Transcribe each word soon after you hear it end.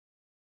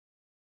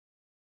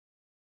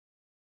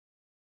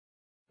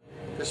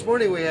This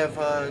morning we have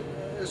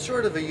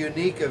sort of a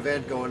unique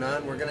event going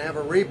on. We're going to have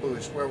a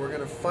reboost where we're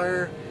going to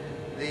fire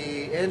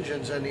the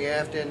engines on the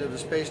aft end of the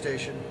space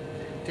station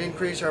to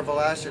increase our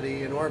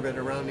velocity in orbit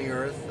around the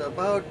Earth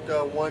about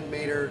 1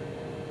 meter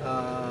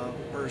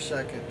per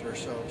second or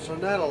so. So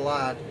not a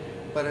lot,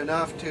 but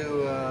enough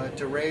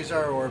to raise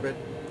our orbit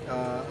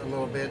a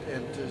little bit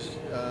and to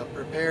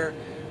prepare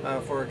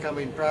for a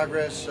coming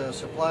Progress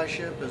supply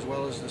ship as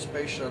well as the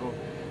space shuttle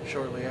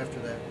shortly after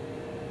that.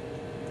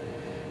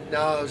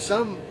 Now,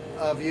 some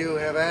of you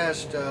have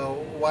asked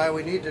why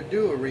we need to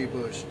do a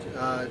reboost.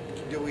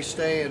 Do we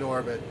stay in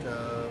orbit?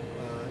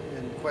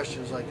 And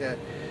questions like that.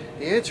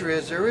 The answer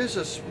is there is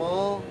a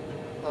small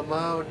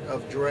amount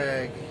of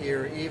drag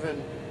here,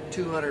 even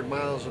 200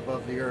 miles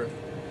above the Earth.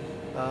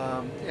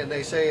 And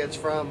they say it's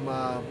from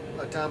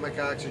atomic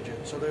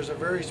oxygen. So there's a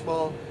very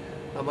small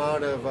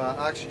amount of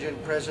oxygen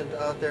present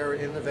out there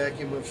in the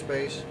vacuum of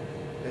space.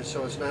 And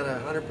so it's not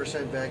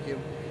 100%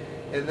 vacuum.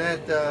 And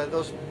that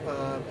those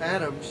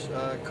atoms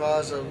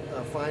cause a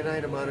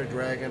finite amount of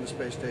drag on the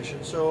space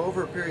station. So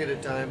over a period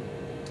of time,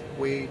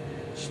 we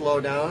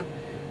slow down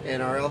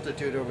and our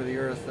altitude over the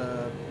Earth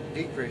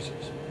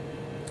decreases.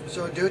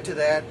 So due to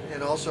that,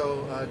 and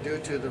also due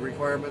to the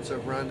requirements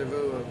of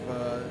rendezvous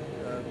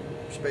of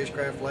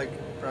spacecraft like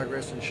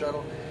Progress and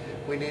Shuttle,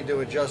 we need to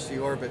adjust the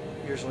orbit,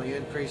 usually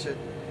increase it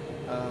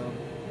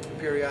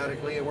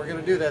periodically. And we're going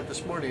to do that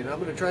this morning. I'm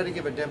going to try to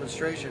give a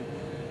demonstration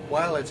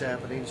while it's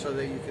happening so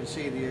that you can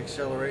see the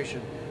acceleration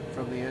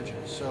from the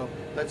engines. So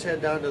let's head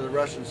down to the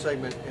Russian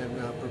segment and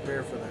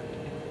prepare for that.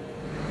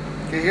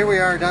 Okay, here we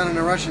are down in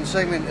the Russian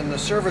segment in the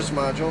service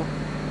module,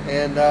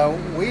 and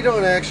we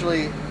don't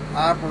actually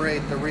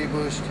operate the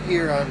reboost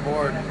here on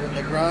board.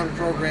 The ground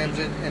programs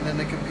it, and then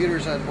the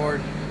computers on board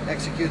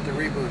execute the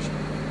reboost.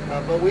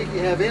 But we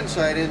have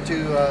insight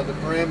into the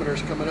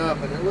parameters coming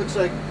up, and it looks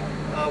like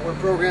we're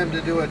programmed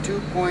to do a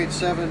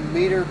 2.7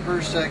 meter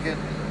per second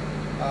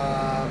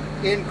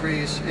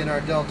increase in our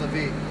delta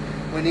V.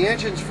 When the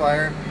engines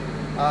fire,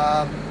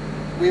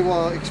 we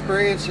will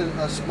experience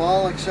a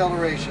small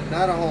acceleration,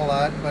 not a whole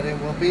lot, but it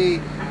will be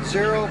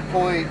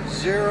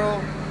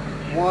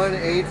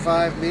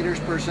 0.0185 meters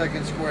per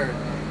second squared.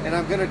 And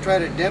I'm going to try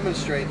to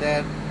demonstrate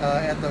that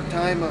at the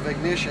time of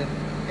ignition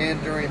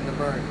and during the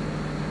burn.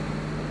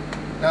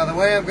 Now, the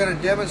way I'm going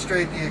to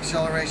demonstrate the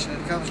acceleration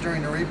that comes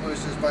during the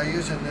reboost is by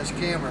using this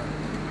camera.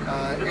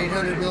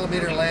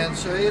 800mm lens,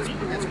 so it's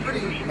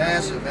pretty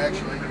massive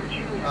actually,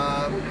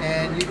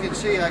 and you can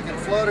see I can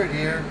float it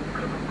here,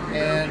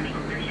 and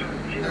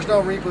there's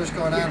no reboost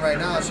going on right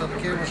now, so the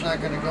camera's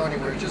not going to go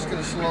anywhere. It's just going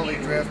to slowly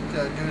drift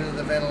due to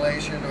the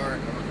ventilation, or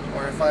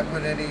if I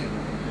put any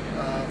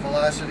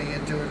velocity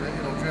into it,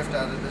 it'll drift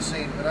out of the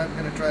scene. But I'm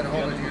going to try to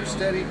hold it here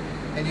steady,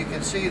 and you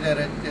can see that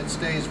it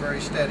stays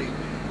very steady.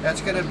 That's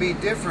going to be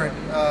different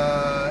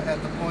at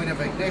the point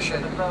of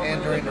ignition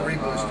and during the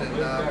reboost, and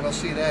we'll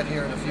see that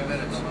here in a few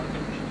minutes.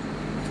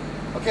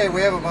 Okay,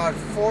 we have about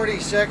 40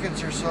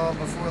 seconds or so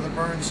before the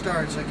burn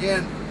starts.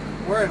 Again,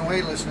 we're in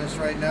weightlessness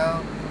right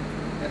now,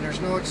 and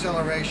there's no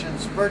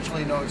accelerations,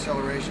 virtually no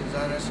accelerations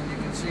on us, and you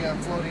can see I'm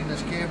floating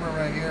this camera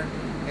right here,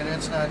 and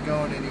it's not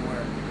going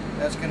anywhere.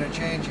 That's going to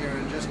change here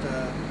in just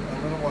a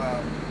little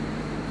while.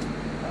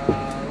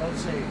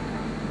 Let's see.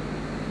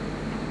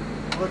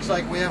 Looks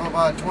like we have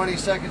about 20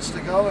 seconds to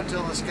go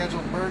until the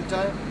scheduled burn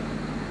time.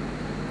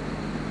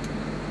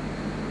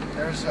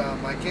 There's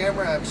my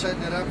camera. I'm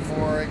setting it up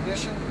for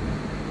ignition.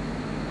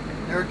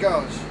 There it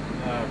goes.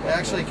 It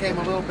actually came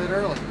a little bit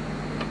early.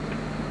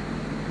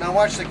 Now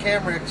watch the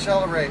camera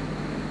accelerate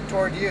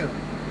toward you.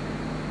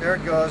 There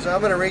it goes. I'm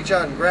going to reach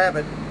out and grab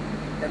it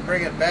and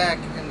bring it back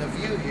in the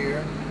view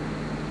here.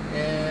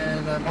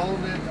 And I'm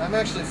holding it. I'm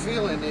actually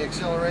feeling the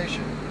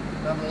acceleration.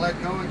 I'm going to let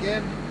go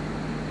again.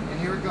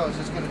 Here it goes.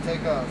 It's going to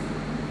take off.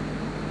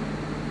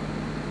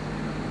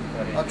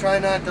 I'll try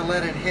not to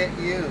let it hit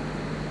you.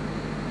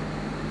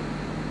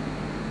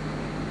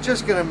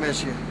 Just going to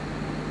miss you.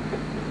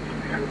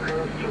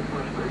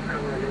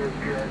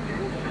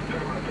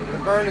 The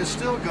burn is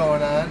still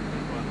going on.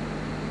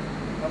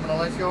 I'm going to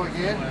let go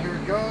again. Here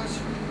it goes.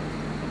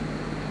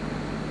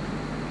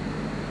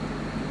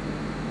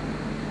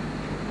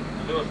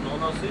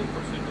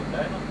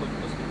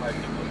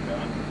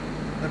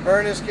 The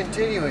burn is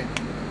continuing.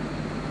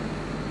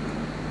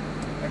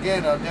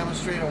 Again, I'll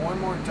demonstrate it one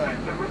more time.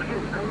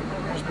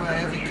 Here's my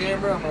heavy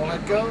camera. I'm going to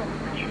let go.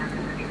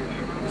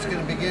 It's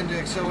going to begin to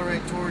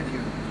accelerate toward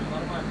you.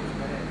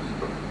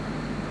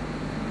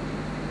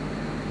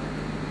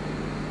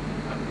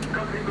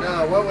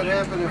 Now, what would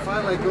happen if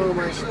I let go of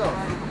myself?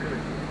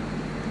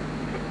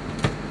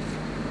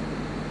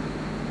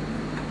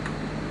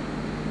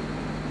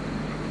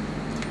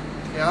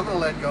 Yeah, I'm going to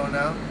let go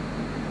now.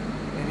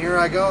 And here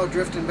I go,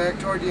 drifting back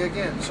toward you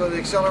again. So the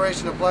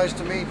acceleration applies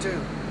to me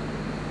too.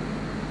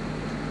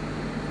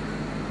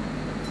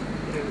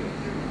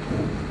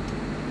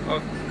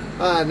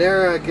 And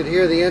there I could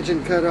hear the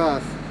engine cut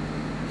off.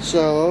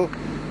 So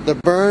the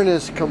burn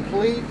is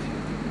complete.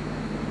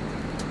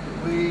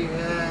 We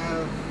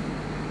have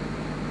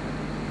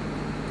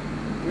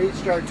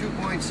reached our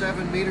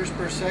 2.7 meters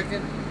per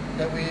second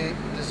that we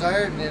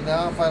desired, and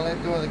now if I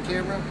let go of the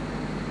camera,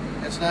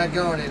 it's not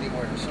going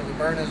anywhere, so the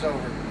burn is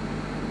over.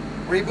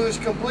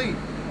 Reboost complete.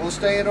 We'll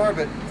stay in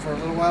orbit for a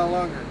little while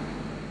longer.